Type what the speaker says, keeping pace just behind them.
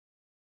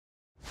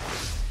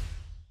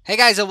Hey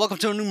guys, and welcome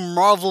to a new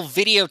Marvel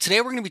video.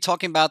 Today we're going to be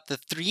talking about the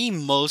three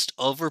most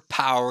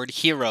overpowered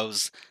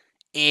heroes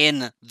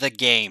in the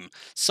game.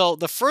 So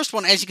the first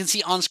one, as you can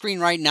see on screen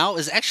right now,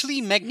 is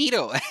actually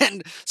Magneto.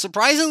 And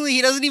surprisingly,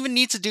 he doesn't even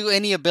need to do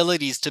any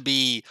abilities to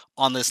be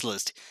on this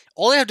list.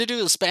 All you have to do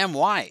is spam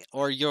Y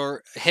or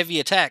your heavy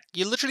attack.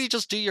 You literally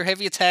just do your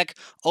heavy attack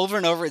over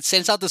and over. It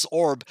sends out this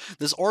orb.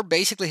 This orb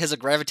basically has a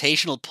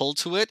gravitational pull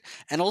to it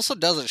and also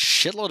does a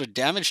shitload of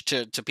damage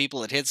to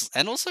people it hits,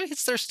 and also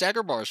hits their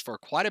stagger bars for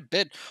quite a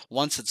bit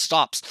once it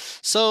stops.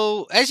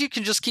 So as you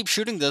can just keep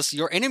shooting this,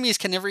 your enemies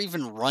can never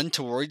even run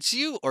towards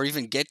you or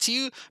even get to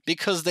you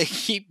because they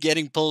keep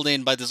getting pulled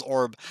in by this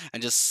orb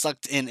and just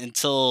sucked in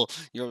until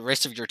your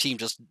rest of your team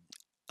just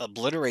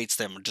obliterates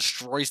them or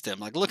destroys them.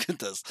 Like, look at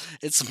this.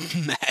 It's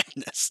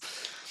madness.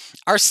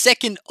 Our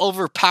second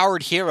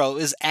overpowered hero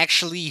is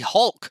actually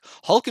Hulk.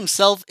 Hulk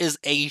himself is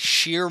a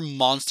sheer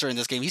monster in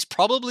this game. He's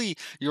probably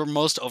your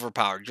most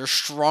overpowered, your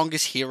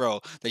strongest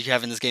hero that you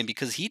have in this game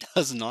because he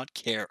does not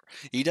care.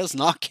 He does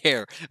not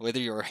care whether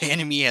your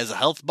enemy has a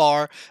health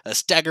bar, a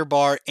stagger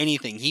bar,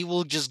 anything. He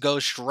will just go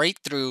straight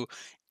through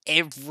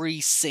every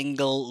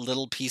single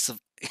little piece of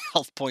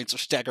health points or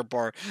stagger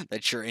bar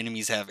that your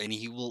enemies have, and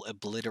he will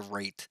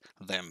obliterate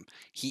them.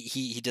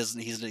 He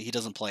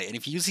doesn't play. And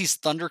if you use his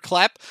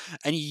thunderclap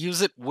and you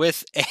use it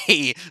with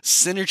a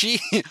synergy,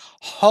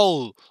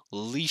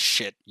 holy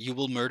shit, you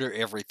will murder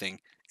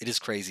everything. It is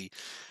crazy.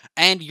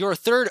 And your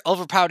third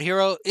overpowered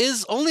hero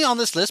is only on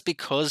this list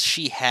because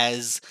she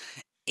has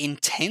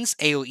intense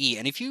AoE,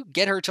 and if you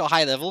get her to a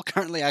high level,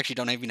 currently I actually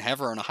don't even have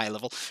her on a high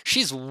level,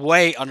 she's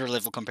way under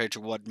level compared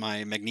to what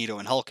my Magneto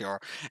and Hulk are,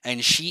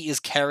 and she is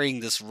carrying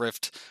this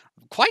rift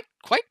quite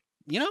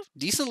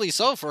decently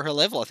so for her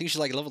level. I think she's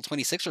like level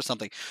 26 or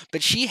something.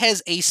 But she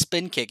has a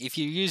spin kick. If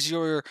you use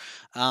your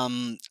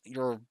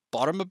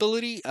bottom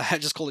ability, I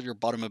just call it your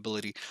bottom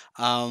ability.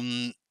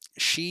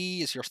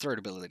 She is your third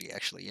ability,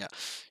 actually. Yeah,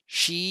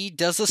 she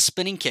does a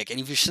spinning kick, and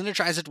if you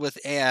synergize it with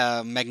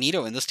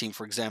Magneto in this team,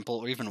 for example,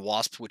 or even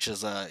Wasp, which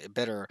is a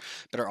better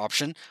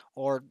option,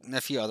 or a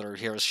few other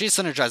heroes, she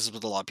synergizes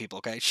with a lot of people.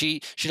 Okay,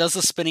 she does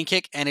the spinning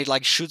kick, and it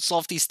like shoots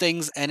off these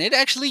things, and it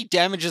actually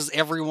damages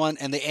everyone,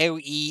 and the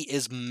AOE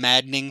is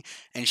maddening,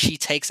 and she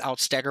takes out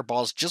stagger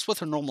balls just with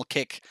her normal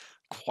kick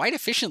quite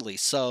efficiently.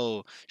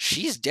 So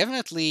she's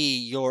definitely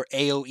your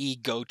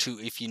AoE go-to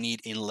if you need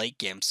in late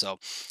game. So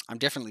I'm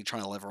definitely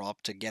trying to level up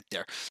to get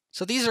there.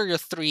 So these are your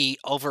three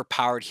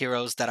overpowered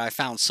heroes that I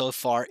found so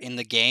far in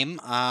the game.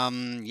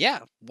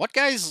 Yeah, what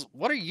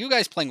are you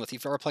guys playing with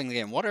if you are playing the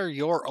game? What are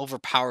your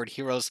overpowered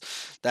heroes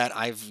that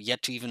I've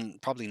yet to even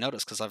probably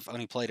notice because I've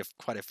only played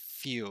quite a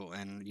few,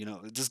 and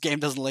this game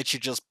doesn't let you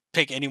just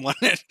pick anyone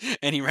at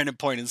any random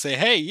point and say,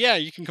 hey, yeah,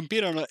 you can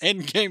compete on an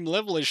end game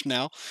levelish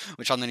now,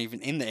 which I'm not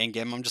even in the end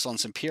game. I'm just on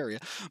Superior.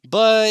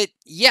 But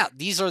yeah,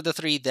 these are the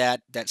three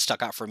that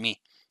stuck out for me.